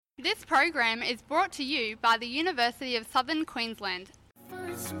This program is brought to you by the University of Southern Queensland.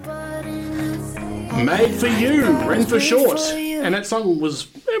 Made for you, Ren for short. And that song was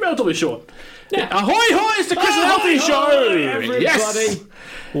relatively short. Yeah. Ahoy-hoy, it's the Chris and Alfie Show! Everybody. Yes!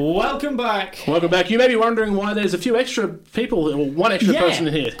 Welcome back. Welcome back. You may be wondering why there's a few extra people, or one extra person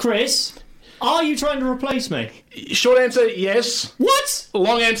in here. Chris, are you trying to replace me? Short answer, yes. What?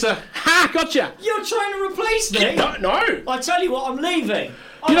 Long answer, ha, gotcha! You're trying to replace me? No. I tell you what, I'm leaving.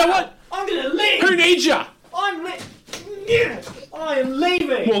 You know what? I'm going to leave. Who needs you? I am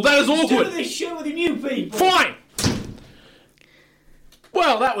leaving. Well, that is awkward. Do this shit with the new people. Fine.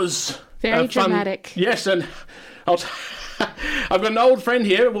 Well, that was very fun. Dramatic. Yes, and I've got an old friend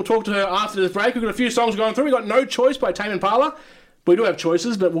here. We'll talk to her after this break. We've got a few songs going through. We've got No Choice by Tame Impala. We do have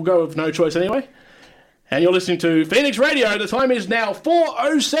choices, but we'll go with No Choice anyway. And you're listening to Phoenix Radio. The time is now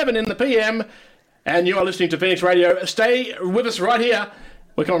 4:07 in the PM, and you are listening to Phoenix Radio. Stay with us right here.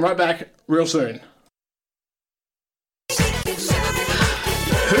 We're coming right back real soon. Who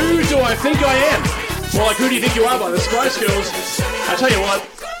do I think I am? More like, who do you think you are by the Spice Girls? I tell you what,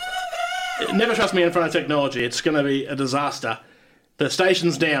 never trust me in front of technology. It's going to be a disaster. The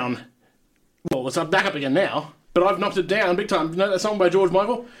station's down. Well, it's back up again now, but I've knocked it down big time. You know that song by George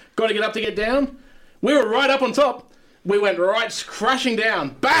Michael? Got to get up to get down? We were right up on top. We went right crashing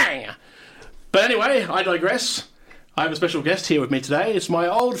down. Bang! But anyway, I digress. I have a special guest here with me today. It's my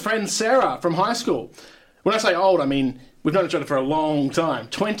old friend Sarah from high school. When I say old, I mean we've known each other for a long time.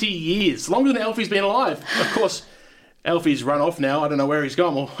 20 years. Longer than Alfie's been alive. Of course, Alfie's run off now. I don't know where he's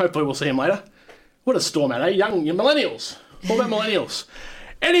gone. Well, hopefully we'll see him later. What a storm out, eh? Young millennials. All about millennials.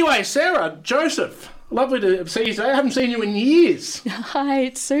 Anyway, Sarah, Joseph, lovely to see you today. I haven't seen you in years. Hi,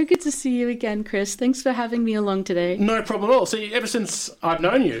 it's so good to see you again, Chris. Thanks for having me along today. No problem at all. See, ever since I've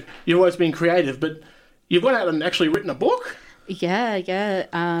known you, you've always been creative, but you've gone out and actually written a book? Yeah.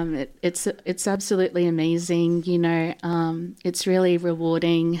 It's absolutely amazing. You know, it's really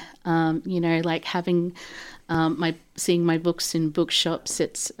rewarding. You know, like having seeing my books in bookshops.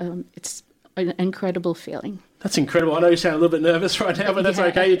 It's an incredible feeling. That's incredible. I know you sound a little bit nervous right now, but that's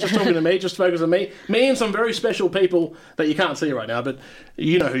okay. You're just talking to me. Just focus on me. Me and some very special people that you can't see right now, but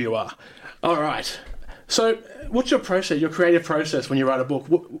you know who you are. All right. So what's your process, your creative process when you write a book?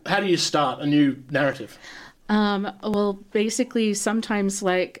 How do you start a new narrative? Well, basically, sometimes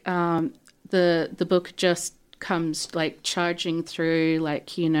like the book just comes like charging through,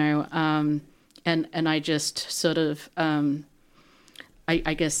 like, you know, and I just sort of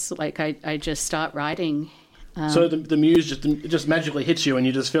I guess like I just start writing. So the muse just magically hits you, and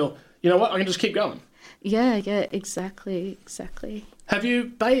you just feel, you know what, I can just keep going. Yeah, exactly. Have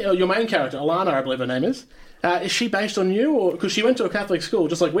you, your main character, Alana, I believe her name is she based on you, or because she went to a Catholic school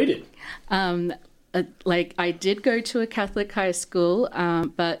just like we did? Like I did go to a Catholic high school,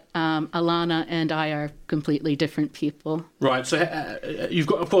 but Alana and I are completely different people. Right. So you've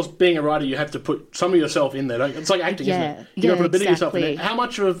got, of course, being a writer, you have to put some of yourself in there. Don't you? It's like acting, isn't it? You've got to put a bit of yourself in there. How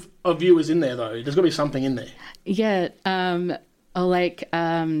much of you is in there, though? There's got to be something in there. Yeah.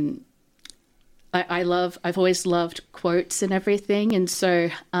 I've always loved quotes and everything, and so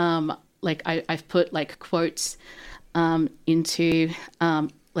like I've put like quotes into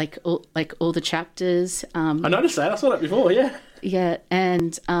like all the chapters. I noticed that. I saw that before. Yeah. Yeah,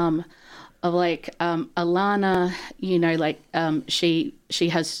 and Alana, you know, like she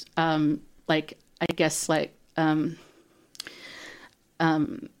has like I guess like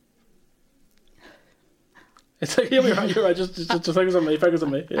It's like, you're right. Just focus on me. Focus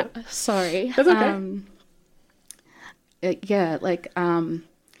on me. Yeah. Sorry. That's okay. Yeah, like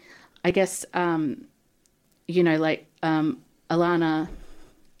I guess you know, like Alana.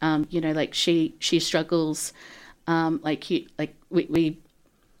 You know, like she struggles, we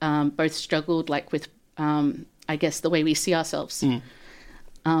both struggled, like with, I guess the way we see ourselves. You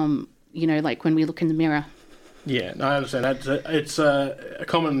know, like when we look in the mirror. Yeah, no, I understand that. It's a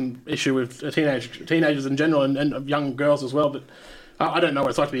common issue with teenagers in general, and young girls as well. But I don't know what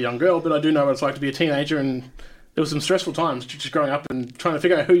it's like to be a young girl, but I do know what it's like to be a teenager, and there was some stressful times just growing up and trying to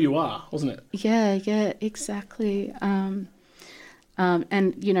figure out who you are, wasn't it? Yeah, exactly.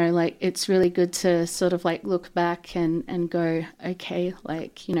 And you know, like it's really good to sort of like look back and go, okay,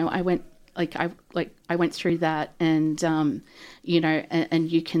 like, you know, I went through that, and you know,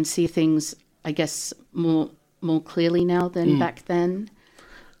 and you can see things, I guess, more clearly now than back then.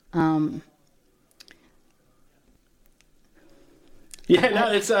 Yeah,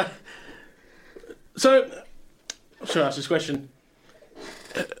 no, it's so should I ask this question?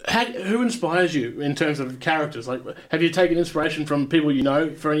 Who inspires you in terms of characters? Like, have you taken inspiration from people you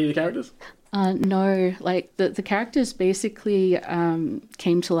know for any of the characters? No, like the characters basically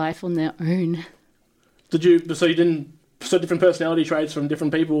came to life on their own. Did you? So you didn't. So different personality traits from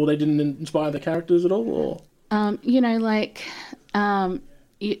different people. They didn't inspire the characters at all, or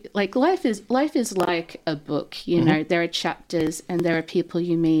like life is like a book. You know, there are chapters and there are people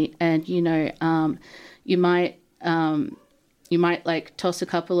you meet, and you might like toss a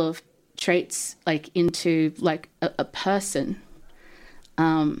couple of traits like into like a person.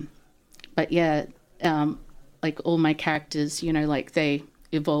 But yeah, like all my characters, like they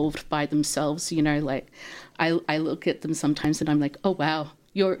evolved by themselves, like I look at them sometimes and I'm like, oh wow,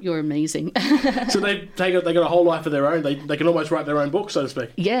 you're amazing. So they got a whole life of their own. They can almost write their own book, so to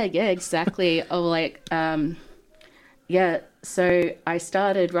speak. Yeah, exactly. So I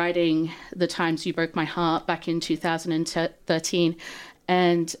started writing The Times You Broke My Heart back in 2013,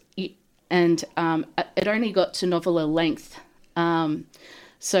 and it only got to novella length.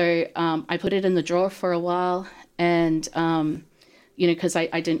 So I put it in the drawer for a while, and because I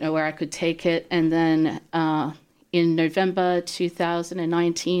didn't know where I could take it. And then in November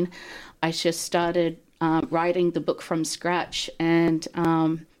 2019, I just started writing the book from scratch, and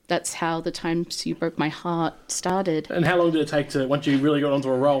that's how The Times You Broke My Heart started. And how long did it take to, once you really got onto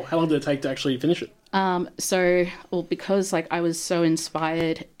a roll, how long did it take to actually finish it? Because I was so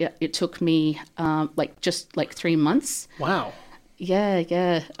inspired, it took me just 3 months. Wow.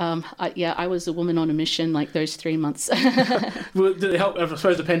 Yeah. I was a woman on a mission those 3 months. Well, did it help? I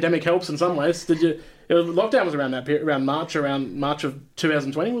suppose the pandemic helps in some ways. Lockdown was around that period, around March of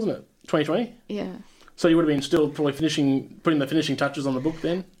 2020, wasn't it? 2020? Yeah. So you would have been still probably putting the finishing touches on the book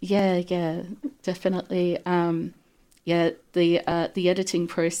then? Yeah, definitely. The editing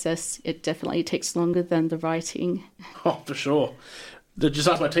process, it definitely takes longer than the writing. Oh, for sure. Just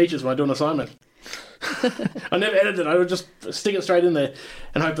ask my teachers when I do an assignment. I never edited it. I would just stick it straight in there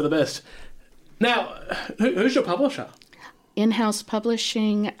and hope for the best. Now, who's your publisher? In-house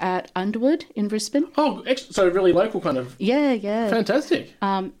publishing at Underwood in Brisbane. Oh, so really local kind of. Yeah. Fantastic.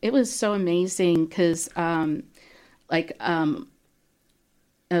 It was so amazing because, a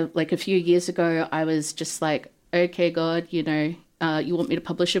few years ago, I was just like, okay, God, you want me to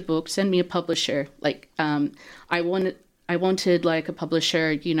publish a book? Send me a publisher. I wanted like a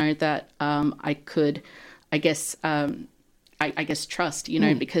publisher, that I could, I guess trust,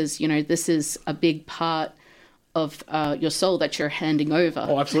 because, this is a big part of your soul that you're handing over.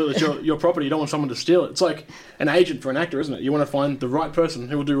 Oh, absolutely. It's your property. You don't want someone to steal it. It's like an agent for an actor, isn't it? You want to find the right person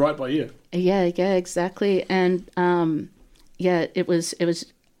who will do right by you. Yeah, exactly. And it was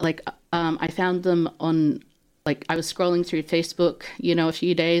like I found them on, I was scrolling through Facebook, a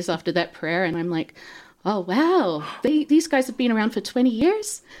few days after that prayer, and I'm like, oh wow, these guys have been around for 20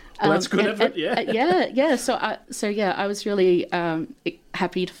 years. Well, that's good effort, yeah. Yeah. So I was really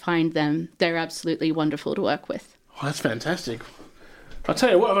happy to find them. They're absolutely wonderful to work with. Oh, that's fantastic. I'll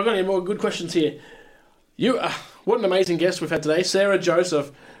tell you what, I've got any more good questions here. What an amazing guest we've had today, Sarah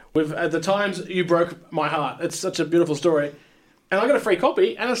Joseph. At the Times You Broke My Heart. It's such a beautiful story. And I got a free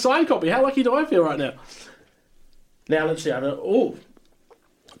copy and a signed copy. How lucky do I feel right now? Now, let's see.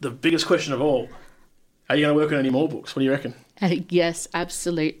 The biggest question of all. Are you going to work on any more books? What do you reckon? Yes,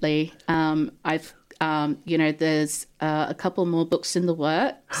 absolutely. I've, there's a couple more books in the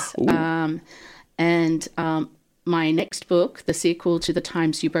works. And my next book, the sequel to The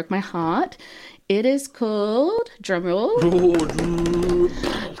Times You Broke My Heart, it is called, drumroll,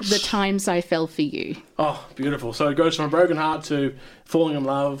 The Times I Fell for You. Oh, beautiful. So it goes from a broken heart to falling in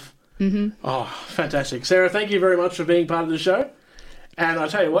love. Mm-hmm. Oh, fantastic. Sarah, thank you very much for being part of the show. And I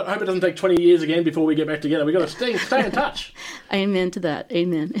tell you what, I hope it doesn't take 20 years again before we get back together. We've got to stay in touch. Amen to that.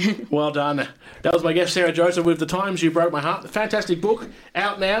 Amen. Well done. That was my guest, Sarah Joseph, with The Times You Broke My Heart. A fantastic book,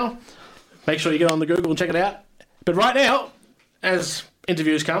 out now. Make sure you get on the Google and check it out. But right now, as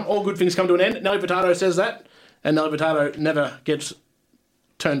interviews come, all good things come to an end. Nelly Furtado says that, and Nelly Furtado never gets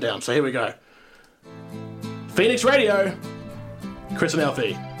turned down. So here we go. Phoenix Radio, Chris and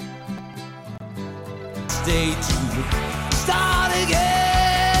Alfie. Stay tuned. Start again.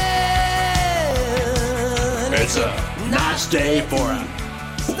 It's a nice day for a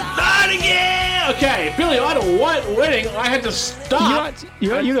start again. Okay, Billy Idol, White Wedding. I had to start. You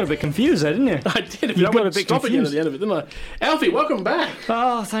got a bit confused there, didn't you? I did. You got a bit stop again at confused the end of it, didn't I? Alfie, welcome back.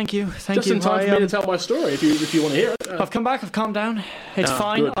 Oh, thank you. Just in time for me to tell my story, if you want to hear it. I've come back. I've calmed down. It's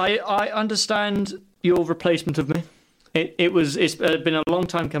fine. Good. I understand your replacement of me. It's been a long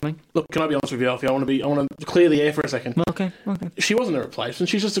time coming. Look, can I be honest with you, Alfie? I want to clear the air for a second. Okay. She wasn't a replacement.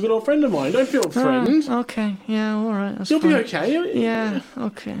 She's just a good old friend of mine. Don't feel threatened. Okay. Yeah. All right. You'll be okay. Yeah.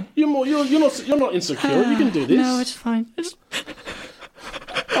 Okay. You're not insecure. You can do this. No, it's fine.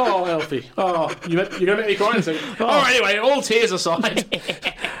 Oh, Alfie. Oh, you're going to make me cry in a second. Oh, anyway, all tears aside.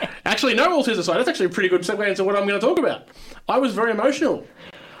 Actually, no, all tears aside. That's actually a pretty good segue into what I'm going to talk about. I was very emotional.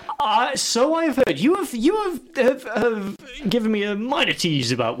 So I've heard. You have given me a minor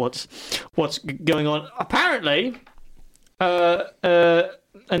tease about what's going on. Apparently,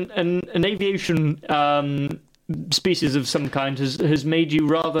 an aviation species of some kind has made you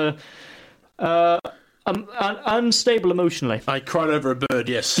rather unstable emotionally. I cried over a bird,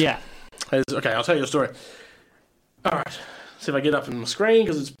 yes. Yeah. Okay, I'll tell you a story. All right. See if I get up on my screen,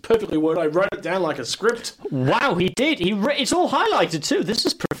 because it's perfectly worded. I wrote it down like a script. Wow, he did. It's all highlighted too. This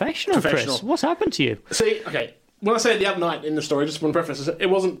is professional, Chris. What's happened to you? See, okay, when I say the other night in the story, just one preface, it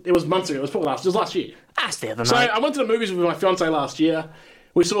was months ago. It was probably last year. That's the other So night. I went to the movies with my fiancée last year.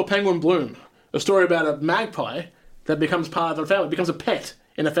 We saw Penguin Bloom, a story about a magpie that becomes part of a family, becomes a pet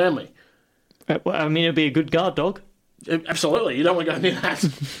in a family. Well, I mean, it'd be a good guard dog. Absolutely, you don't want to go near that.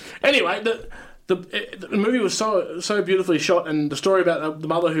 Anyway, the movie was so beautifully shot, and the story about the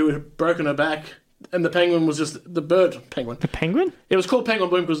mother who had broken her back, and the penguin was just the bird penguin. The penguin? It was called Penguin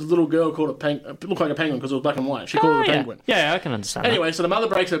Bloom because the little girl called it looked like a penguin because it was black and white. She called it a penguin. Yeah, I can understand. Anyway, so the mother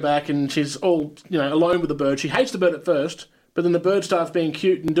breaks her back, and she's all alone with the bird. She hates the bird at first, but then the bird starts being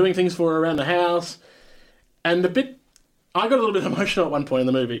cute and doing things for her around the house. And I got a little bit emotional at one point in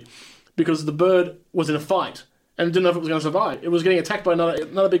the movie because the bird was in a fight and didn't know if it was going to survive. It was getting attacked by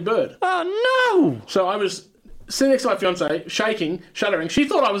another big bird. Oh, no! So I was sitting next to my fiancée, shaking, shuddering. She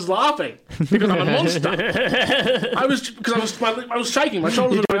thought I was laughing because I'm a monster. I was shaking. My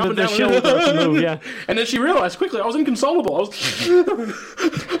shoulders were going up and down. Yeah. And then she realised quickly I was inconsolable. So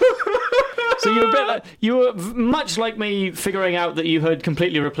you were a bit like, you were much like me figuring out that you had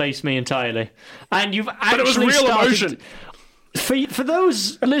completely replaced me entirely, and you've actually But it was real emotion. For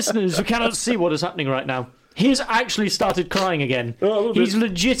those listeners who cannot see what is happening right now, he has actually started crying again. He's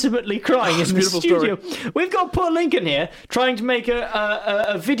legitimately crying in the studio. Story. We've got poor Lincoln here trying to make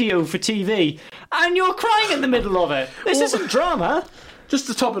a video for TV, and you're crying in the middle of it. This isn't drama. Just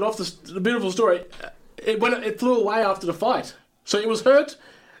to top it off, the beautiful story, it flew away after the fight. So it was hurt,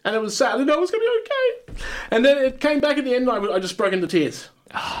 and it was sad. I didn't know it was going to be okay. And then it came back at the end, and I just broke into tears.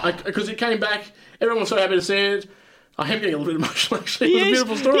 Because it came back, everyone was so happy to see it. I am getting a little bit emotional, actually. It was a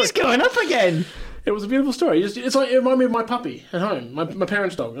beautiful story. He's going up again. It was a beautiful story. It's like, it reminded me of my puppy at home, my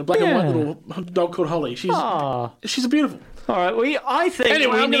parents' dog, a black and white little dog called Holly. She's beautiful. All right, I think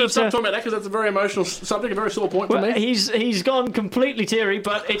anyway, I'm going to stop to talking about that because that's a very emotional subject, a very sore point for me. He's gone completely teary,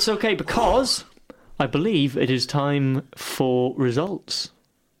 but it's okay because I believe it is time for results.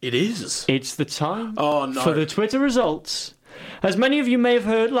 It is. It's the time for the Twitter results. As many of you may have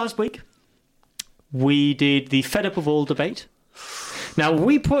heard last week, we did the Fed Up of All debate. Now,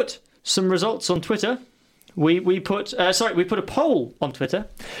 we put some results on Twitter. We put a poll on Twitter.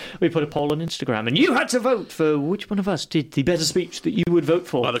 We put a poll on Instagram, and you had to vote for which one of us did the better speech that you would vote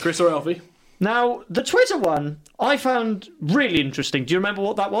for. Either Chris or Alfie. Now, the Twitter one I found really interesting. Do you remember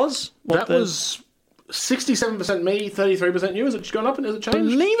what that was? That was 67% me, 33% you. Has it gone up and has it changed?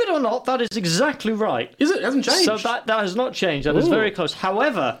 Believe it or not, that is exactly right. Is it? It hasn't changed. So that has not changed. That is very close.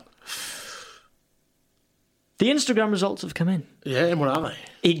 However, the Instagram results have come in. Yeah, and what are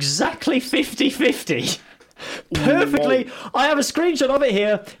they? Exactly 50-50. Perfectly. Whoa. I have a screenshot of it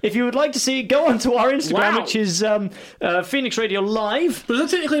here. If you would like to see it, go onto our Instagram, which is Phoenix Radio Live. Does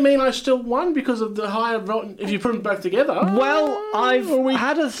that technically mean I still won because of the higher vote if you put them both together? Well, I've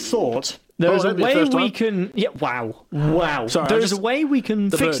had a thought. There's a way we can... Yeah, wow. Sorry, there's a way we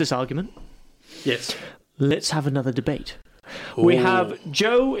can fix this argument. Yes. Let's have another debate. We have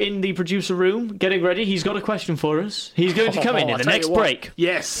Joe in the producer room getting ready. He's got a question for us. He's going to come in the next break.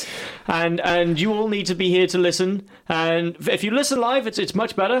 Yes. And you all need to be here to listen. And if you listen live, it's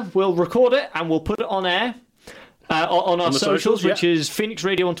much better. We'll record it and we'll put it on air on our socials, which is Phoenix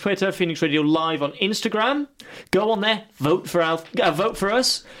Radio on Twitter, Phoenix Radio Live on Instagram. Go on there, vote for us.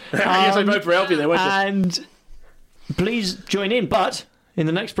 Yes, I vote for Alfie there, won't you? And please join in. But in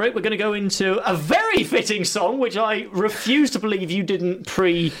the next break, we're going to go into a very fitting song, which I refuse to believe you didn't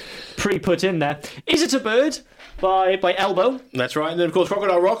pre-put in there. Is It a Bird by Elbow. That's right. And then, of course,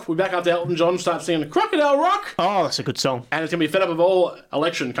 Crocodile Rock. We're back after Elton John starts singing Crocodile Rock. Oh, that's a good song. And it's going to be Fed Up of All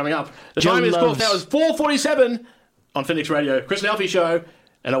election coming up. The time is, of course, now is 4:47 on Phoenix Radio. Chris and Alfie Show.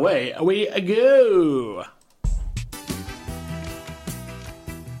 And away we go.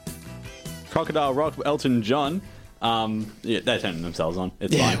 Crocodile Rock, Elton John. They're turning themselves on.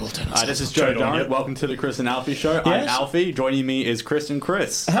 It's fine. We'll turn ourselves this is Joe Durrant. Welcome to the Chris and Alfie Show. Yes. I'm Alfie. Joining me is Chris and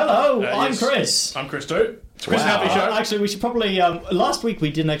Chris. Hello, I'm Chris. I'm Chris too. It's Chris and Alfie Show. Actually, we should probably... last week we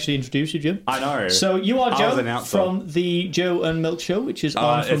didn't actually introduce you, Jim. I know. So you are I was Joe announced from the Joe and Milk Show, which is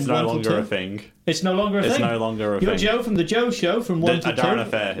on from it's 1 no till longer 2. a thing. It's no longer a It's thing? no longer a You're thing. Joe from the Joe Show from 1 till 2. A Darren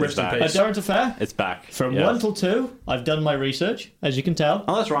Affair is Rest in back. peace. A Darren Affair It's back. from Yes. 1 till 2. I've done my research, as you can tell.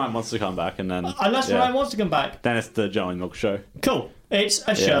 Unless Ryan wants to come back and then... Unless yeah. Ryan wants to come back. Then it's the Joe and Milk Show. Cool. It's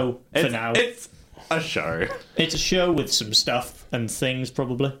a show for now. It's a show. It's a show with some stuff and things,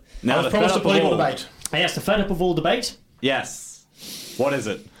 probably. Now I've the promised a fed up of political all- debate. Yes, the fed up of all debate. Yes. What is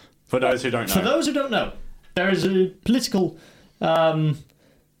it? For those who don't know. For those who don't know, there is a political... There's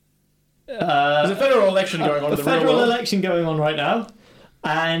a federal election going on a in the real federal world. election going on right now,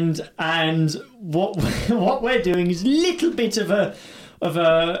 and what what we're doing is a little bit of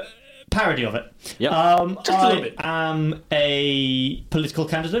a parody of it. Yep. Just a little bit. I am a political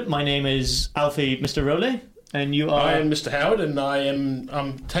candidate. My name is Alfie Mr. Rowley, and you are... I am Mr. Howard, and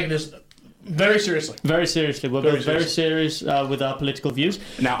I'm taking this very seriously. Very seriously. We're Very both very serious with our political views.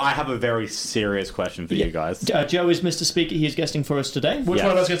 Now, I have a very serious question for you guys. Joe is Mr. Speaker. He is guesting for us today. Which Yes.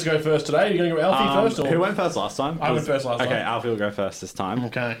 one of us gets to go first today? Are you going to go Alfie first? Or? Who went first last time? I went first last time. Okay, Alfie will go first this time.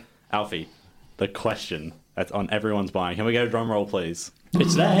 Okay. Alfie, the question that's on everyone's mind. Can we get a drum roll, please?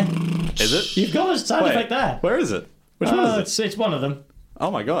 It's there. Is it? You've got a sound Wait, effect there. Where is it? Which one is it? It's one of them.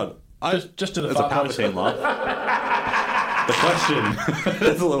 Oh my god. Just to the There's a fart noise. Palpatine laugh. The question.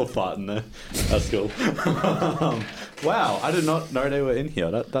 There's a little fart in there. That's cool. Wow, I did not know they were in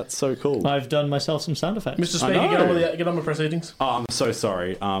here. That's so cool. I've done myself some sound effects. Mr. I Speaker, know. get on with proceedings. Oh, I'm so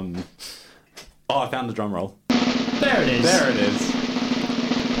sorry. Oh, I found the drum roll. There it is. There it is.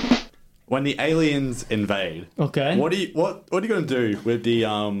 When the aliens invade, Okay. what are you going to do with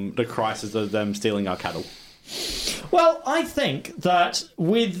the crisis of them stealing our cattle? Well, I think that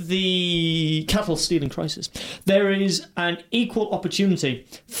with the cattle stealing crisis, there is an equal opportunity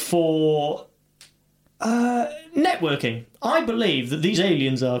for networking. I believe that these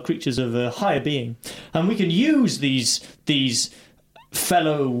aliens are creatures of a higher being, and we can use these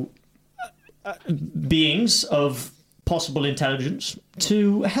fellow beings of possible intelligence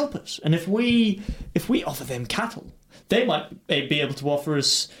to help us. And if we offer them cattle, they might be able to offer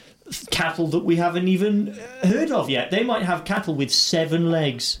us cattle that we haven't even heard of yet. They might have cattle with 7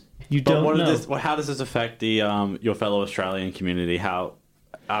 legs. You don't know. How does this affect the your fellow Australian community? How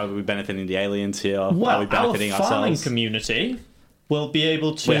are we benefiting the aliens here? Are Well, we benefiting our farming ourselves? community will be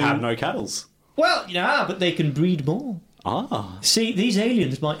able to... We have no cattles. Well, yeah, but they can breed more. Ah. See, these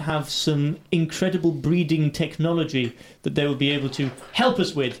aliens might have some incredible breeding technology that they will be able to help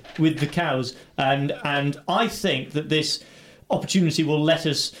us with the cows, and I think that this opportunity will let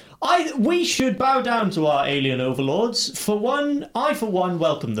us... We should bow down to our alien overlords. For one, I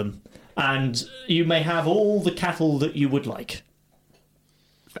welcome them, and you may have all the cattle that you would like.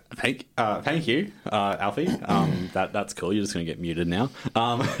 Thank you, Alfie. That's cool. You're just going to get muted now.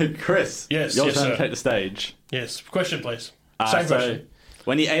 Chris, Yes, your yes, turn sir. to take the stage. Yes. Question, please. Same So, question.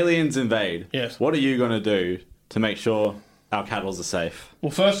 when the aliens invade, Yes. what are you going to do to make sure our cattle are safe?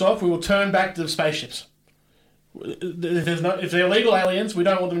 Well, first off, we will turn back to the spaceships. If they're illegal aliens, we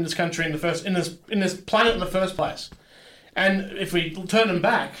don't want them in this country in this planet in the first place. And if we turn them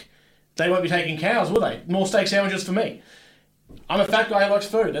back, they won't be taking cows, will they? More steak sandwiches for me. I'm a fat guy who likes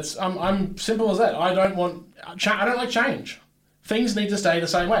food. I'm simple as that. I don't like change. Things need to stay the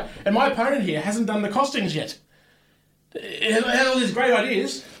same way. And my opponent here hasn't done the costings yet. It had all these great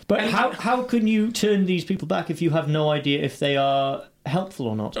ideas. But how can you turn these people back if you have no idea if they are helpful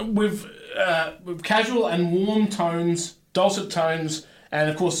or not? With casual and warm tones, dulcet tones, and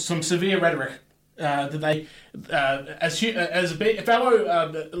of course some severe rhetoric that they, as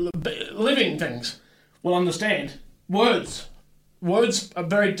fellow living things, will understand. Words are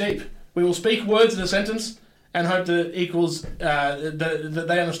very deep. We will speak words in a sentence and hope that equals that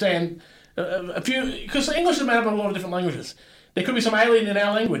they understand a few. Because English is made up of a lot of different languages. There could be some alien in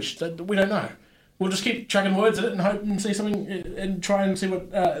our language that we don't know. We'll just keep chucking words at it and hope and see something and try and see what.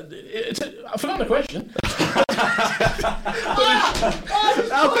 I forgot the question.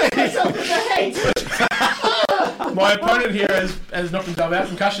 My opponent here has knocked himself out.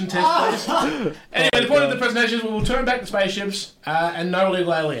 Concussion test, please. Anyway, the point of the presentation is we will turn back the spaceships and no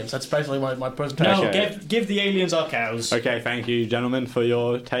illegal aliens. That's basically my presentation. No, Okay. give the aliens our cows. Okay, thank you, gentlemen, for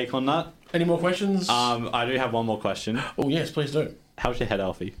your take on that. Any more questions? I do have one more question. Oh, yes, please do. How's your head,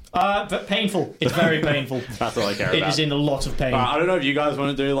 Alfie? But painful. It's very painful. That's all I care It about. is in a lot of pain. I don't know if you guys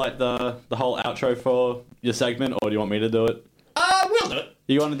want to do like the whole outro for your segment, or do you want me to do it? We'll do it.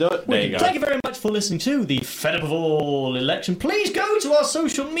 You want to do it? There you go. Thank you very much for listening to the Fed Up of All election. Please go to our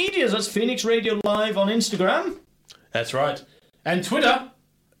social medias. That's Phoenix Radio Live on Instagram. That's right. And Twitter,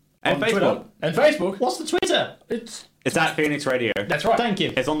 And on Twitter Facebook. and Facebook. What's the Twitter? It's It's at Phoenix Radio. that's right. Thank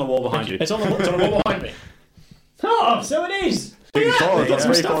you. It's on the wall behind you. It's on the It's on the wall behind me. Oh, so it is. You can call us got on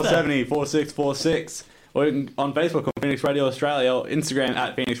some stuff there. 3470 4646. Or you can, on Facebook on Phoenix Radio Australia, or Instagram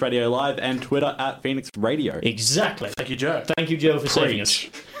at Phoenix Radio Live, and Twitter at Phoenix Radio. Exactly. Thank you, Joe. Thank you, Joe, for saving us.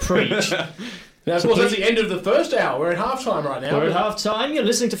 Preach. Now, of course, that's the end of the first hour. We're at halftime right now. We're at half time. You're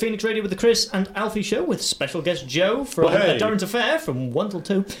listening to Phoenix Radio with the Chris and Alfie Show with special guest Joe from Hey. Durrant Affair from 1 till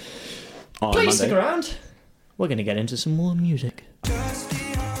 2. On Please stick Monday. around. We're going to get into some more music.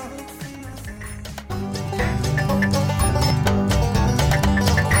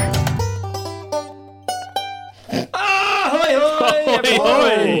 Ahoy-hoy,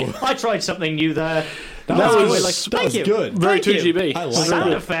 everyone. I tried something new there. That was- thank you. good. Very Thank you. 2GB. I like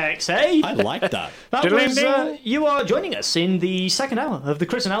Sound that. effects, eh? I like that. That was, you are joining us in the second hour of the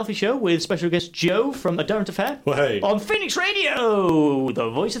Chris and Alfie Show with special guest Joe from A Durrant Affair Hey. on Phoenix Radio, the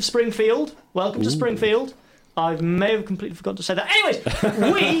voice of Springfield. Welcome to Springfield. I may have completely forgotten to say that.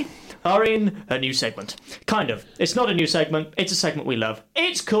 Anyways, we are in a new segment. Kind of. It's not a new segment. It's a segment we love.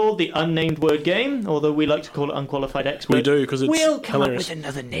 It's called the Unnamed Word Game, although we like to call it Unqualified Expert. We do, 'cause it's We'll come hilarious. up with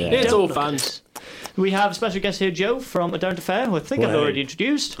another name. Yeah, it's Don't all look fun. at us. We have special guest here, Joe, from A Durrant Affair, who I think I've Hey. already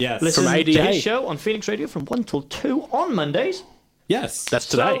introduced. Yes. Listen From to ADA. his show on Phoenix Radio from 1 till 2 on Mondays. Yes. That's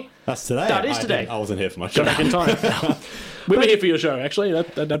today. That's today. That is I today. didn't- I wasn't here for my show. Got back in time. We were here for your show, actually,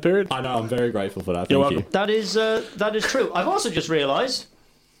 that period. I know, I'm very grateful for that. You're Thank you. welcome. That is true. I've also just realised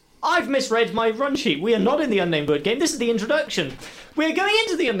I've misread my run sheet. We are not in the Unnamed Word Game. This is the introduction. We're going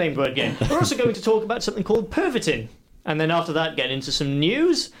into the Unnamed Word Game. We're also going to talk about something called perverting, and then after that, get into some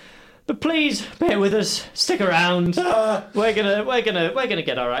news. But please bear with us. Stick around. We're gonna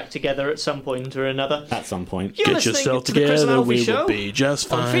get our act together at some point or another. At some point. You're Get listening yourself to the Chris and together, Alfie we Show will be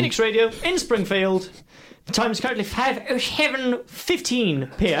just on fine. Phoenix Radio in Springfield. The time is currently 5:07:15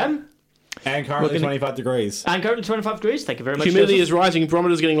 p.m. And currently 25 degrees. and currently 25 degrees. Thank you very much. Humidity Joseph. is rising,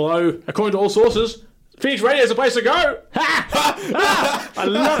 barometer's getting low. According to all sources, Phoenix Radio is the place to go. I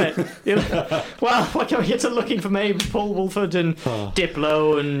love it. Well, we're going to looking for maybe Paul Wolford and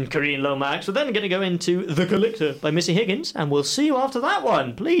Diplo and Korean Lomax. We're then going to go into The Collector by Missy Higgins, and we'll see you after that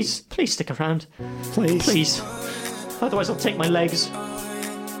one. Please stick around. Please. Otherwise, I'll take my legs.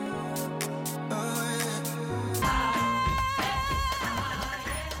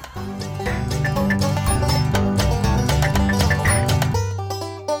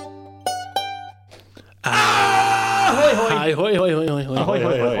 Hi, hoi, hoi, hoi, hoi, hoi. Ahoy,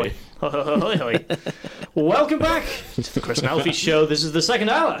 hoy, hoy, hoy. Ahoy, hoy. Welcome back to the Chris and Alfie Show. This is the second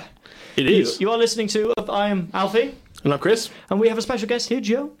hour. It is. You are listening to I Am Alfie, And I'm Chris. and we have a special guest here,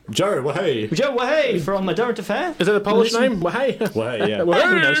 Joe. Joe, well, hey. Joe Wahey from A Durrant Affair. Is that a Polish Listen- name? Well, hey. Well, hey, yeah. Well,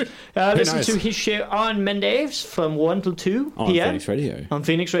 Who knows? Listen knows? to his show on Mondays from 1 till 2 On p.m. Phoenix Radio. on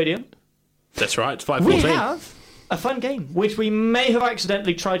Phoenix Radio. That's right, it's We 5:14. have a fun game, which we may have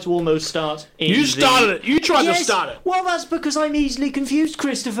accidentally tried to almost start in You started it. You tried Yes. to start it. Well, that's because I'm easily confused,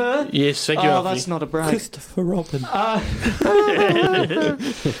 Christopher. Yes, thank you, Oh, Alfie. that's not a brag. Christopher Robin.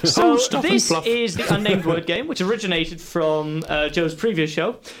 So stuff and this fluff. is the Unnamed Word Game, which originated from Joe's previous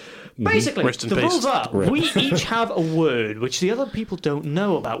show. Basically, Rest in the peace. rules are we each have a word which the other people don't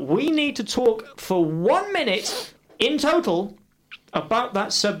know about. We need to talk for 1 minute in total about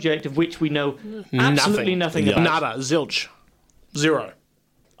that subject of which we know absolutely nothing about. Nada. Zilch. Zero.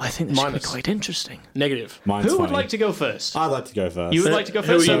 I think this should be Minus. quite interesting. Negative. Mine's Who would funny. like to go first? I'd like to go first. You would like to go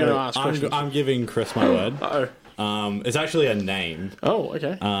Who are first? you So- going to ask questions? I'm giving Chris my word. Uh-oh. It's actually a name. Oh,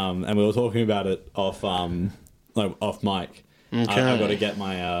 okay. And we were talking about it off off mic. Okay. I've got to get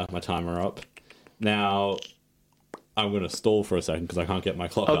my my timer up. Now, I'm going to stall for a second because I can't get my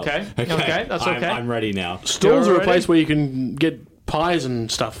clock Okay. up. Okay, that's okay. I'm ready now. Stalls are a You're place ready? where you can get pies and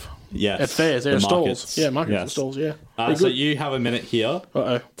stuff. Yes. At fairs, there the are stalls. markets. Yeah, markets and Yes. stalls, yeah. So you have a minute here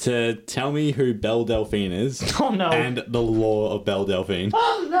Uh-oh. to tell me who Belle Delphine is Oh no. and the law of Belle Delphine.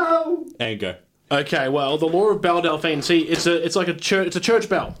 Oh no. And go. Okay, well, the law of Belle Delphine. See, it's like a church. It's a church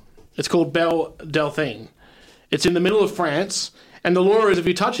bell. It's called Belle Delphine. It's in the middle of France, and the law is if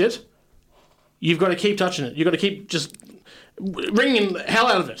you touch it, you've got to keep touching it. You've got to keep just ringing the hell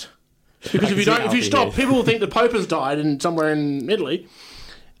out of it. Because if you see don't, if you Alfie stop, here. people will think the Pope has died somewhere in Italy,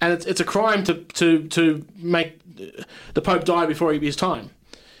 and it's a crime to make the Pope die before his time.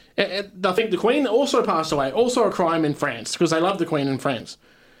 And I think the Queen also passed away. Also a crime in France because they love the Queen in France.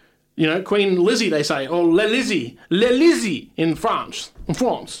 You know, Queen Lizzie, they say, or Le Lizzie in France.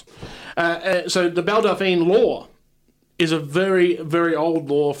 So the Belle Delphine law is a very, very old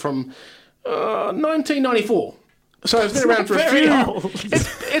law from 1994. So it's been around for a Very few. old.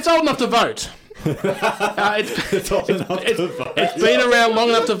 It's old enough to vote. It's been around long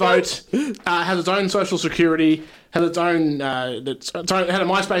enough to vote. Has its own social security. Has its own. Had a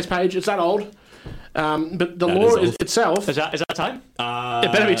MySpace page. It's that old. But the law itself. Is that time?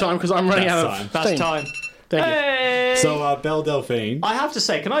 It better be time because I'm running out of time. That's steam. time. Thank you. Hey! So, Belle Delphine. I have to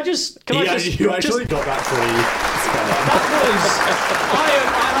say, can I just You actually got that pretty spot I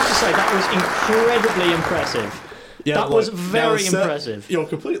have to say, that was incredibly impressive. on. Yeah, That was very impressive. You're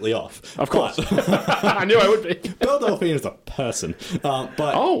completely off. Of course. I knew I would be. Belle Delphine is a person.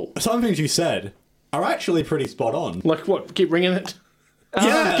 But some things you said are actually pretty spot on. Like what? Keep ringing it.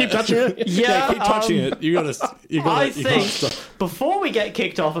 Yeah. Keep touching it. Yeah, Keep touching it. You gotta. I think before we get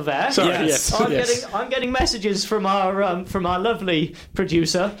kicked off of air, Sorry, Yes. I'm getting messages from our lovely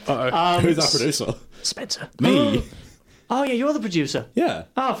producer, Who's our producer? Spencer. Me. Oh yeah, you're the producer. Yeah.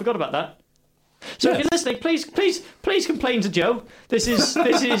 Oh, I forgot about that. So if Yes. you're listening, please complain to Joe. This is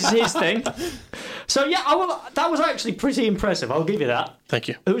his thing. So yeah, that was actually pretty impressive. I'll give you that. Thank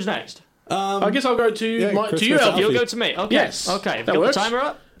you. Who's next? I guess I'll go to Chris you, and Alfie. You'll go to me. Okay. Yes, Okay. Have that you got works. the timer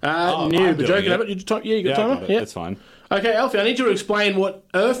up? No, I'm but doing Joe can have it. it. You got I timer? got it. Yeah. It's fine. Okay, Alfie, I need you to explain what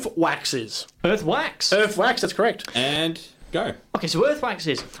earth wax is. Earth wax. Earth wax, that's correct. And go. Okay, so earth wax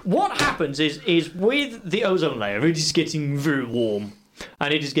is what happens is with the ozone layer, it is getting very warm.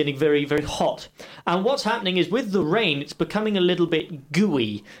 And it is getting very, very hot. And what's happening is with the rain, it's becoming a little bit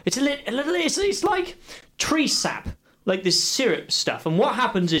gooey. It's it's like tree sap, like this syrup stuff. And what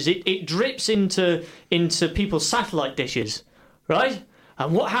happens is it drips into people's satellite dishes, right?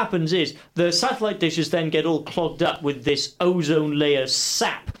 And what happens is the satellite dishes then get all clogged up with this ozone layer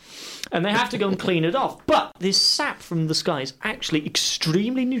sap. And they have to go and clean it off. But this sap from the sky is actually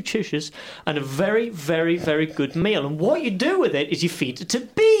extremely nutritious and a very, very, very good meal. And what you do with it is you feed it to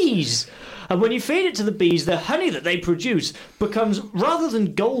bees. And when you feed it to the bees, the honey that they produce becomes, rather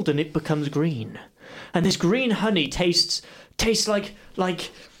than golden, it becomes green. And this green honey tastes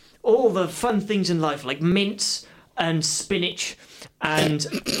like all the fun things in life, like mints and spinach and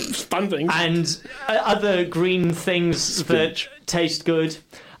Fun thing. and other green things that taste good.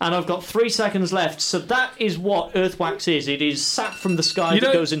 And I've got 3 seconds left, so that is what earth wax is. It is sap from the sky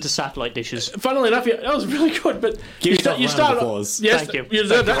that goes into satellite dishes. Funnily enough, that was really good, but Give yourself a round of started. applause. Yes, Thank you. You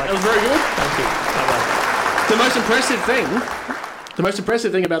deserve that. Thank That was very good. Thank you. The most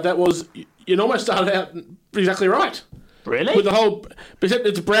impressive thing about that was you almost started out exactly right. Really? With the whole, except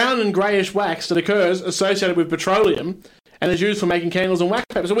it's brown and greyish wax that occurs associated with petroleum and is used for making candles and wax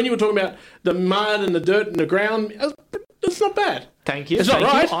paper. So when you were talking about the mud and the dirt and the ground, it's not bad. Thank you. It's not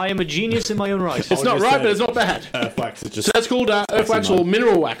right. I am a genius in my own right. It's not just right, said- but it's not bad. Earth wax is just. So that's called earth wax or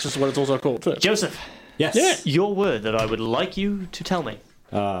mineral wax is what it's also called too. Joseph, Yes. Yeah. your word that I would like you to tell me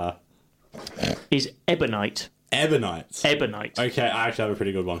is ebonite. Ebonite. Ebonite. Okay, I actually have a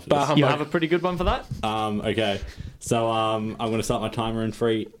pretty good one for this. You have a pretty good one for that? Okay, so I'm going to start my timer in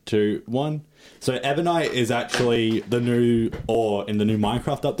 3, 2, 1. So ebonite is actually the new ore in the new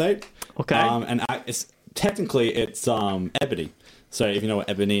Minecraft update. Okay. And it's technically ebony. So if you know what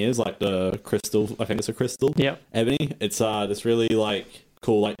ebony is, like the crystal, I think it's a crystal. Yep. Ebony. It's this really like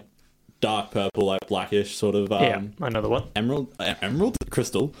cool, like dark purple, like blackish sort of. Yeah, another one. Emerald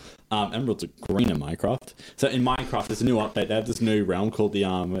crystal. Emeralds are green in Minecraft. So in Minecraft, there's a new update. They have this new realm called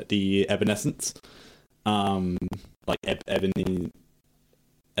the Evanescence. Like Ebony.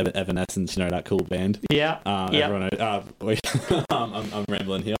 Evanescence, you know, that cool band. Yeah. Everyone knows. Wait, I'm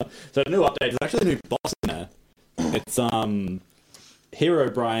rambling here. So the new update, there's actually a new boss in there. It's Hero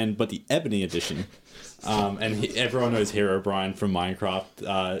Brian, but the Ebony edition. And everyone knows Hero Brian from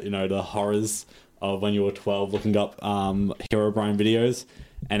Minecraft. You know, the horrors of when you were 12 looking up Hero Brian videos.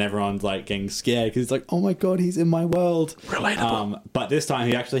 And everyone's like getting scared because it's like, oh my god, he's in my world. Relatable. But this time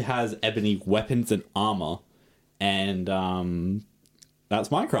he actually has ebony weapons and armor. And that's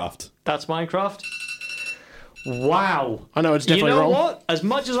Minecraft. That's Minecraft. Wow. I know it's definitely You know wrong. what? As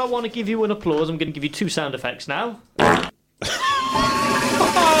much as I want to give you an applause, I'm going to give you 2 sound effects now.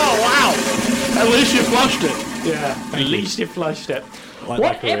 Oh wow! At least you flushed it. Yeah. At least you flushed it. Like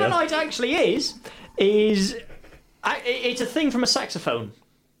What my career. ebonite actually is it's a thing from a saxophone.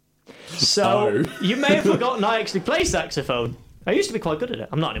 So you may have forgotten I actually play saxophone. I used to be quite good at it.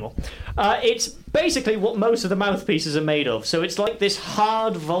 I'm not anymore. It's basically what most of the mouthpieces are made of. So it's like this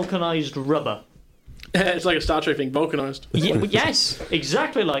hard vulcanized rubber. It's like a Star Trek thing, vulcanized. Yes,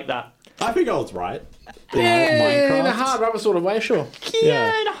 exactly like that. I think I was right. Yeah, in a hard rubber sort of way, sure.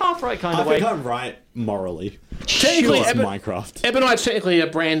 Yeah, in a half right kind I of way. think I'm right morally. Technically, It's Minecraft. Ebonite's technically a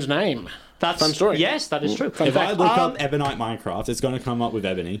brand name. That's Fun story. Yes, that is true. If I look up Ebonite Minecraft, it's going to come up with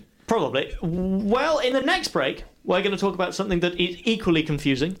ebony. Probably. Well, in the next break, we're going to talk about something that is equally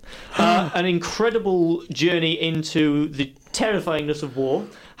confusing. An incredible journey into the terrifyingness of war.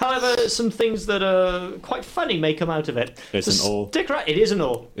 However, some things that are quite funny may come out of it. It's an all. Stick right. It is an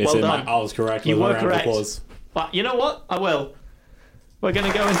all. It's Well in done. I was correct. You with a were round of correct. applause. But you know what? I will. We're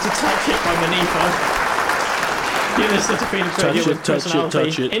going to go into Touch It by Manifa. You listen to Phoenix Touch Radio it, with Chris touch and it, touch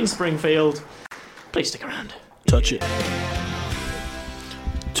Alfie it. in Springfield. Please stick around. Touch it.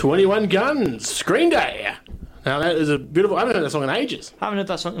 21 Guns, Green Day. Now that is a beautiful. I haven't heard that song in ages. Haven't heard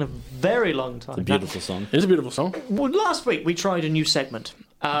that song in a very long time. It's a beautiful song. It's a beautiful song. Well, last week we tried a new segment.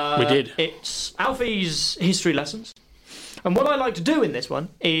 We did. It's Alfie's history lessons. And what I like to do in this one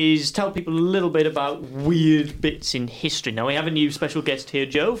is tell people a little bit about weird bits in history. Now, we have a new special guest here,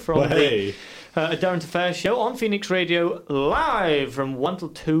 Joe, from Hey. the Darren to Fair show on Phoenix Radio live from 1 till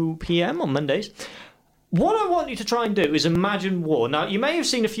 2 p.m. on Mondays. What I want you to try and do is imagine war. Now, you may have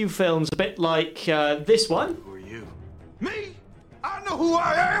seen a few films a bit like this one. Who are you? Me? I know who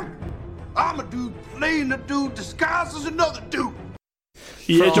I am. I'm a dude playing a dude disguised as another dude.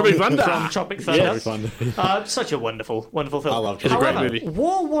 Yeah, Tropic Thunder. From Tropic Thunder. Yes. Fun. Such a wonderful, wonderful film. I love It's a great However, movie.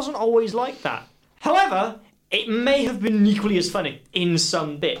 war wasn't always like that. However, it may have been equally as funny in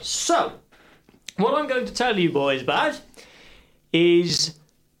some bits. So, what I'm going to tell you boys about is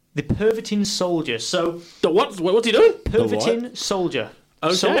the Pervitin soldier. So, What's he doing? Pervitin soldier.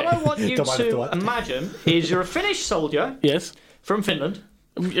 Okay. So what I want you Don't mind the to what? imagine is you're a Finnish soldier Yes. from Finland.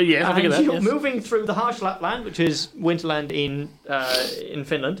 Yes, I figured And that. you're Yes. moving through the harsh Lapland, which is winterland in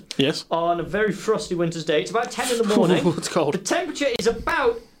Finland, Yes. on a very frosty winter's day. It's about 10 in the morning. It's cold. The temperature is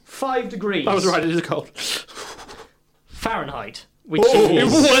about 5 degrees I was right. It is cold. Fahrenheit, which Oh,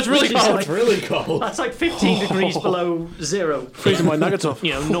 is that's really which is cold. like- Really cold. that's like 15 degrees below zero. Freezing my nuggets off.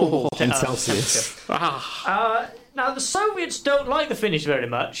 You know, normal In temperature. Celsius. Now, the Soviets don't like the Finnish very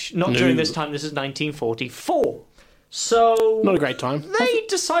much. Not during this time. This is 1944. So Not a great time. they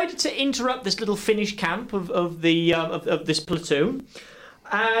decided to interrupt this little Finnish camp of this platoon,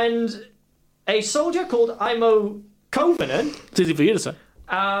 and a soldier called Imo Kovinen. It's easy for you to say.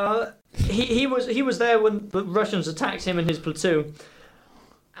 He was there when the Russians attacked him and his platoon,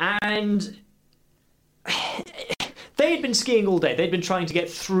 and they had been skiing all day. They'd been trying to get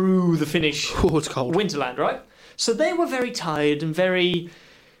through the Finnish Oh, it's cold. winterland, right? So they were very tired and very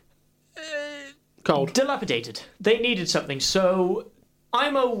Cold. dilapidated. They needed something. So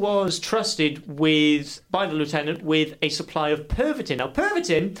Imo was trusted by the lieutenant with a supply of Pervitin. Now,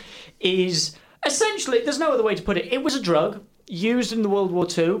 Pervitin is essentially, there's no other way to put it, it was a drug used in the World War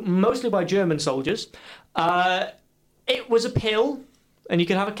II, mostly by German soldiers. It was a pill, and you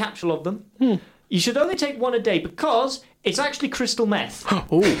could have a capsule of them. You should only take one a day because it's actually crystal meth.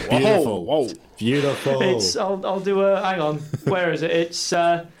 Oh, Beautiful. whoa. Beautiful. I'll do a, hang on, where is it? It's,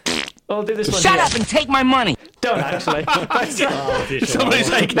 I'll do this one Shut here. up and take my money. Don't actually. Somebody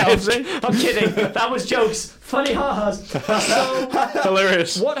say Kelsey. I'm kidding. That was jokes. Funny ha-has. So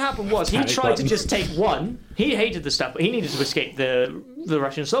Hilarious. what happened was he Panic tried button. to just take one. He hated the stuff, but he needed to escape the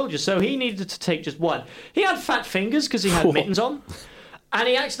Russian soldiers, so he needed to take just one. He had fat fingers because he had mittens on. And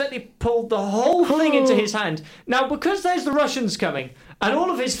he accidentally pulled the whole thing into his hand. Now, because there's the Russians coming, and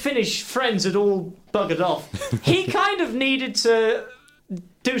all of his Finnish friends had all buggered off, he kind of needed to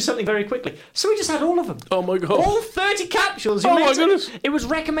do something very quickly. So he just had all of them. Oh my god. All 30 capsules. Oh my goodness. It was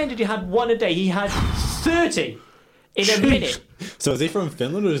recommended you had one a day. He had 30 in a minute. So is he from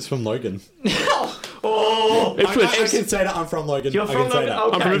Finland or is he from Logan? Oh, Ipswich. I can say that I'm from Logan. you're I from can say Logan? that.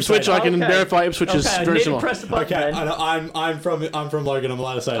 Okay. I'm from Ipswich. I can Okay. verify Ipswich is Okay, I very need to similar. press the button Okay, then. I know, I'm from Logan. I'm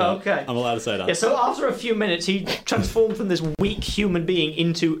allowed to say that. Okay. I'm allowed to say that. Yeah, so after a few minutes, he transformed from this weak human being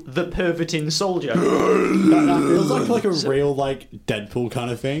into the Pervitin soldier. That feels like a real Deadpool kind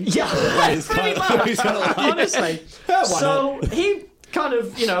of thing. Yeah, He's pretty kinda- much. he's kinda like- Honestly. Why So he kind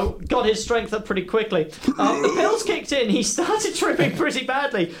of, got his strength up pretty quickly. The pills kicked in. He started tripping pretty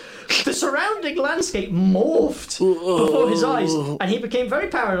badly. The surrounding landscape morphed before his eyes, and he became very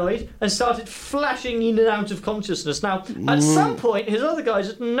paranoid and started flashing in and out of consciousness. Now, at some point, his other guys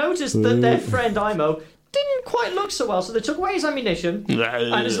had noticed that their friend Imo didn't quite look so well, so they took away his ammunition.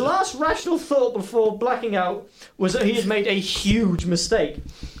 And his last rational thought before blacking out was that he had made a huge mistake.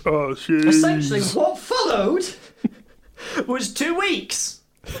 Oh shit. Essentially, what followed was 2 weeks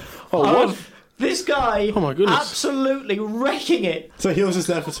Oh what? of this guy Oh my goodness. absolutely wrecking it. So he was just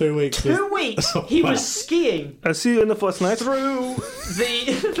there for 2 weeks. 2 weeks he was skiing I see you in the first night. through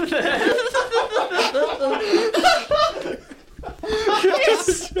the...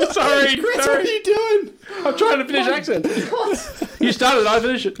 Sorry, Chris, what are you doing? I'm trying to finish accent. You started, I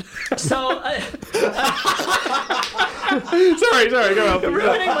finish it. So, Sorry, go on. You're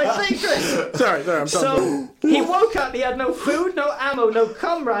ruining my secret. Sorry, I'm done. So he woke up, he had no food, no ammo, no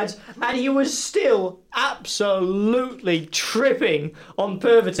comrades, and he was still absolutely tripping on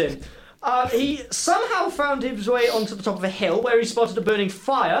Pervitin. He somehow found his way onto the top of a hill where he spotted a burning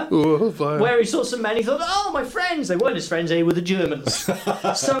fire. Ooh, fire. Where he saw some men. He thought, oh, my friends. They weren't his friends, they were the Germans.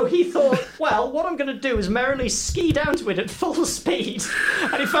 So he thought, well, what I'm going to do is merrily ski down to it at full speed.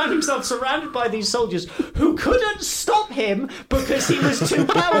 And he found himself surrounded by these soldiers who couldn't stop him because he was too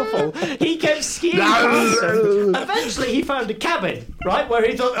powerful. He kept skiing past them. Eventually, he found a cabin, right, where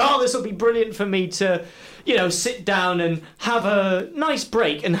he thought, oh, this will be brilliant for me to... sit down and have a nice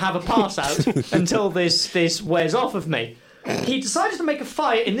break and have a pass out until this wears off of me. He decided to make a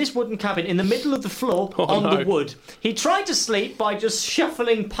fire in this wooden cabin in the middle of the floor the wood. He tried to sleep by just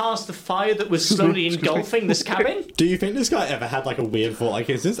shuffling past the fire that was slowly engulfing this cabin. Do you think this guy ever had like a weird thought? Like,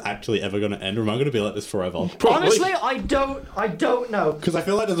 is this actually ever going to end, or am I going to be like this forever? Probably. Honestly, I don't know. Because I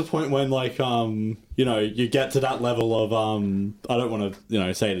feel like there's a point when, like, you get to that level of I don't want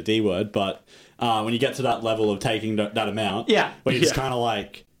to, say the D word, but when you get to that level of taking that amount, where you're just kind of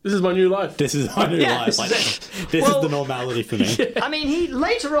like, this is my new life. This is my new life. Like, this is the normality for me. I mean, he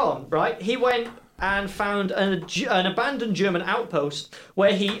later on, right? He went and found an abandoned German outpost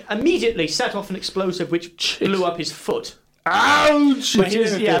where he immediately set off an explosive which blew up his foot. Ouch! Which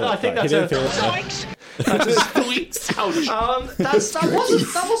is, I think that's a. Ouch!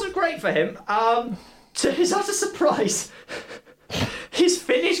 That wasn't great for him. To his utter surprise, his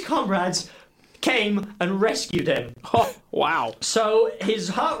Finnish comrades came and rescued him. Oh, wow. So his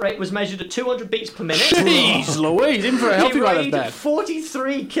heart rate was measured at 200 beats per minute. Jeez Louise, even for a healthy guy, that's He bad. weighed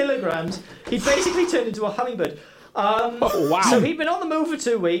 43 kilograms. He basically turned into a hummingbird. Oh, wow. So he'd been on the move for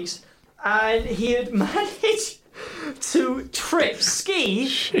 2 weeks, and he had managed to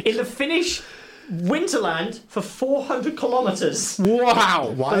ski in the Finnish Winterland for 400 kilometres.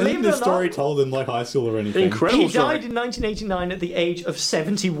 Wow. Why Believe isn't it or this story not, told in like high school or anything? Incredible He story. died in 1989 at the age of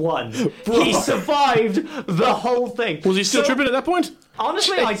 71. He survived the whole thing. Was he still So, tripping at that point?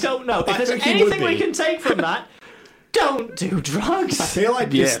 Honestly, I don't know. If there's think he would anything we be. can take from that, don't do drugs. I feel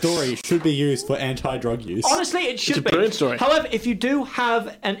like Yes. this story should be used for anti-drug use. Honestly, it should It's a be. brilliant story. However, if you do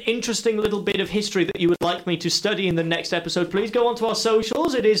have an interesting little bit of history that you would like me to study in the next episode, please go onto our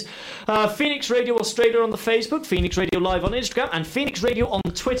socials. It is Phoenix Radio Australia on the Facebook, Phoenix Radio Live on Instagram, and Phoenix Radio on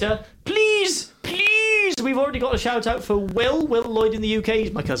Twitter. Please, we've already got a shout out for Will Lloyd in the UK.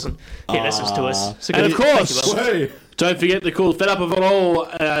 He's my cousin. He listens to us. So And good- of course, thank you, Will. Hey. don't forget the cool Fed Up of It All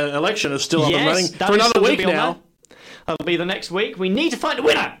election is still up and running that for is another still gonna week be on now. there. That'll be the next week. We need to find a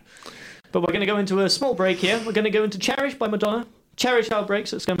winner. But we're going to go into a small break here. We're going to go into Cherish by Madonna. Cherish Our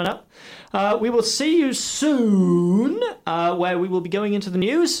Breaks that's coming up. We will see you soon, where we will be going into the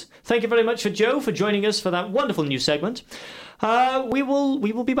news. Thank you very much for Joe for joining us for that wonderful news segment. We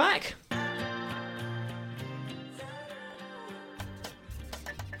will be back.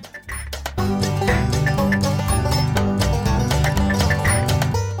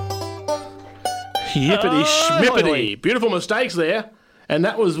 Yippity schmippity. Ahoy-hoy. Beautiful mistakes there. And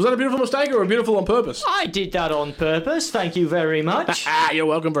was that a beautiful mistake or a beautiful on purpose? I did that on purpose. Thank you very much. You're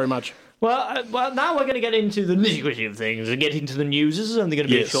welcome very much. Well, now we're going to get into the nitty-gritty of things and get into the news. This is only going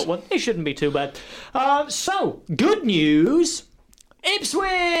to be Yes. a short one. It shouldn't be too bad. So, good news.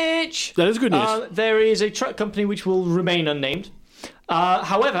 Ipswich! That is good news. There is a truck company which will remain unnamed.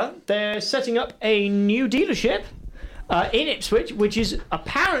 However, they're setting up a new dealership in Ipswich, which is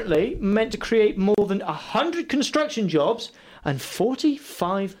apparently meant to create more than 100 construction jobs and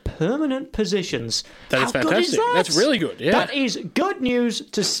 45 permanent positions. That is How good fantastic. that? That's really good, yeah. That is good news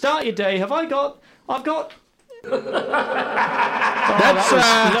to start your day. I've got... That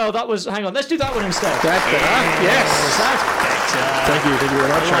was... Hang on, let's do that one instead. That's better. Yes. That's better. Thank you very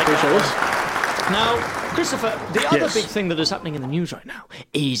much. I appreciate this. Now, Christopher, the other Yes. big thing that is happening in the news right now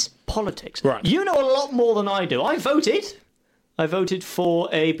is politics. Right. You know a lot more than I do. I voted for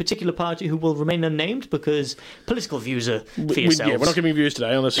a particular party who will remain unnamed because political views are for yourselves. We're not giving views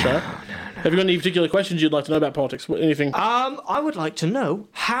today on this show. Have you got any particular questions you'd like to know about politics? Anything? I would like to know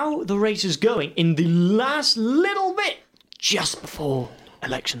how the race is going in the last little bit just before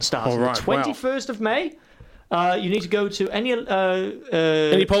election starts. All right, the 21st of May. You need to go to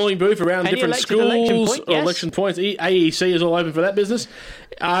any polling booth around any different elected election schools point, or yes. election points. AEC is all open for that business.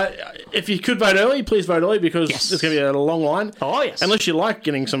 If you could vote early, please vote early because Yes. there's going to be a long line. Oh, yes. Unless you like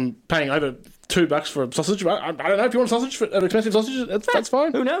paying over $2 for a sausage. I don't know if you want a sausage, for an expensive sausage. That's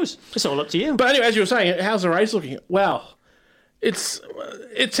fine. Who knows? It's all up to you. But anyway, as you were saying, how's the race looking? Well,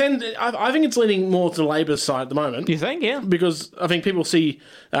 I think it's leaning more to Labor's side at the moment. You think? Yeah. Because I think people see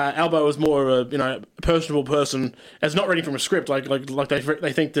Albo as more of a personable person, as not reading from a script, like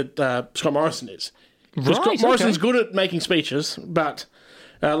they think that Scott Morrison is. Right, Scott Morrison's okay. good at making speeches, but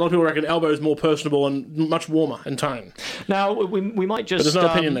a lot of people reckon Albo is more personable and much warmer in tone. Now we might just. But there's no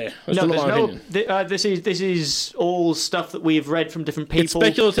opinion there. There's not my opinion. This is all stuff that we've read from different people. It's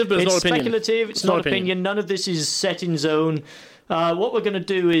speculative, but it's not opinion. Speculative. It's not opinion. None of this is set in zone. What we're going to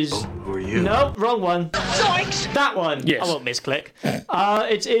do is... No, wrong one. Zoinks! That one. Yes. I won't misclick.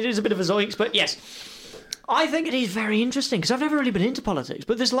 It is a bit of a zoinks, but yes. I think it is very interesting, because I've never really been into politics,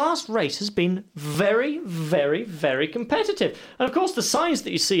 but this last race has been very, very, very competitive. And of course, the signs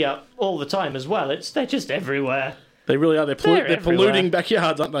that you see up all the time as well, they're just everywhere. They really are. They're polluting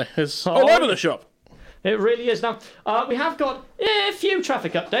backyards, aren't they? It's all over the shop. It really is. Now, we have got a few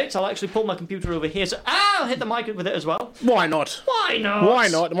traffic updates. I'll actually pull my computer over here, so I'll hit the mic with it as well. Why not? Why not? Why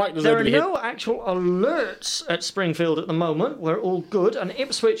not? The mic There deserves are to be hit. no actual alerts at Springfield at the moment. We're all good, and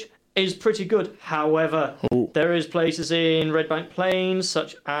Ipswich is pretty good. However, there is places in Red Bank Plains,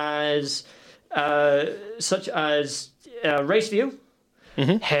 such as Raceview.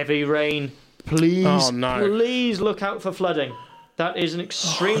 Heavy rain. Please look out for flooding. That is an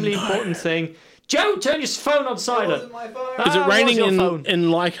extremely important thing. Joe, turn your phone on silent. Is it raining in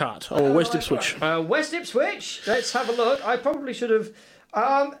Leichhardt or West Ipswich? West Ipswich. Let's have a look. I probably should have.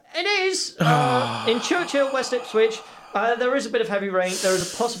 It is in Churchill, West Ipswich. There is a bit of heavy rain. There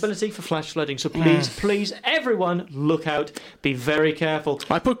is a possibility for flash flooding. So please, everyone, look out. Be very careful.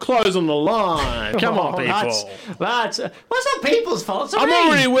 I put clothes on the line. Come on, people. That's what's not people's fault? It's I'm rain.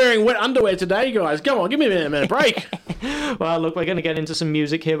 already wearing wet underwear today, guys. Come on, give me a minute break. Well, look, we're going to get into some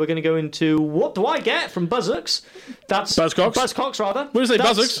music here. We're going to go into What Do I Get from Buzzcocks. That's Buzzcocks? Buzzcocks, rather. What do you say,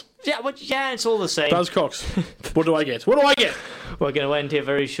 Buzzcocks? Yeah, it's all the same. Buzzcocks. What do I get? What do I get? We're going to end here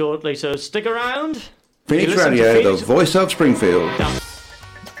very shortly, so stick around. Phoenix You listen to Radio, Phoenix- the voice of Springfield. Now,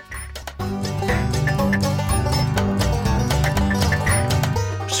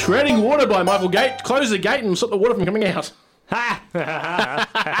 Treading Water by Michael Gate. Close the gate and stop the water from coming out. oh,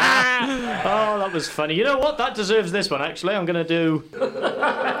 that was funny. You know what? That deserves this one, actually. I'm going to do...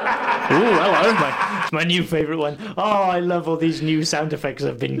 Ooh, hello. It's my new favourite one. Oh, I love all these new sound effects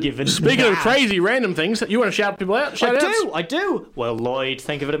I've been given. Speaking of crazy random things, you want to shout people out? I do. Well, Lloyd,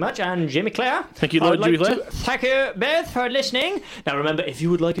 thank you very much, and Jimmy Clare. Thank you, Lloyd, I'd like Jimmy Clare. to thank you both for listening. Now, remember, if you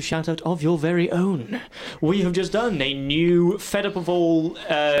would like a shout-out of your very own, we have just done a new Fed Up of All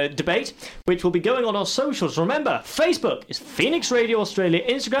debate, which will be going on our socials. Remember, Facebook is Phoenix Radio Australia,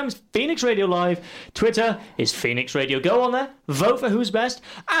 Instagram is Phoenix Radio Live, Twitter is Phoenix Radio. Go on there, vote for who's best,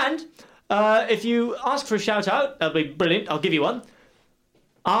 and if you ask for a shout-out, that'll be brilliant. I'll give you one.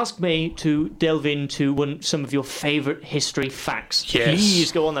 Ask me to delve into some of your favourite history facts. Yes.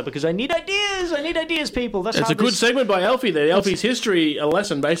 Please go on there, because I need ideas. I need ideas, people. That's It's how a good this... segment by Alfie there. Alfie's history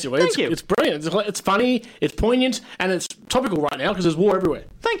lesson, basically. Thank you. It's brilliant. It's funny, it's poignant, and it's topical right now because there's war everywhere.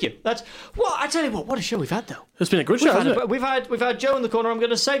 Thank you. That's... Well, I tell you what a show we've had, though. It's been a good show, hasn't it? We've had Joe in the corner. I'm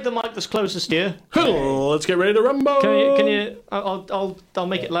going to save the mic that's closest here. Let's get ready to rumble. Can you? I'll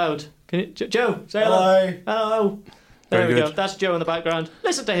make it loud. Can you, Joe? Say hello. Hello. There we go. That's Joe in the background.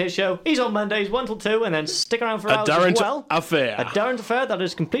 Listen to his show. He's on Mondays 1 till 2, and then stick around for hours as well. Affair. A Durrant Affair. That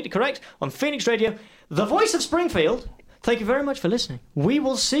is completely correct on Phoenix Radio, the voice of Springfield. Thank you very much for listening. We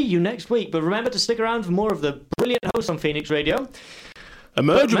will see you next week, but remember to stick around for more of the brilliant hosts on Phoenix Radio.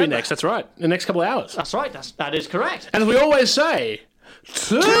 Emerge will be next. That's right. In the next couple of hours. That's right. That is correct. And as we always say,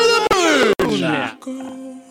 to the moon.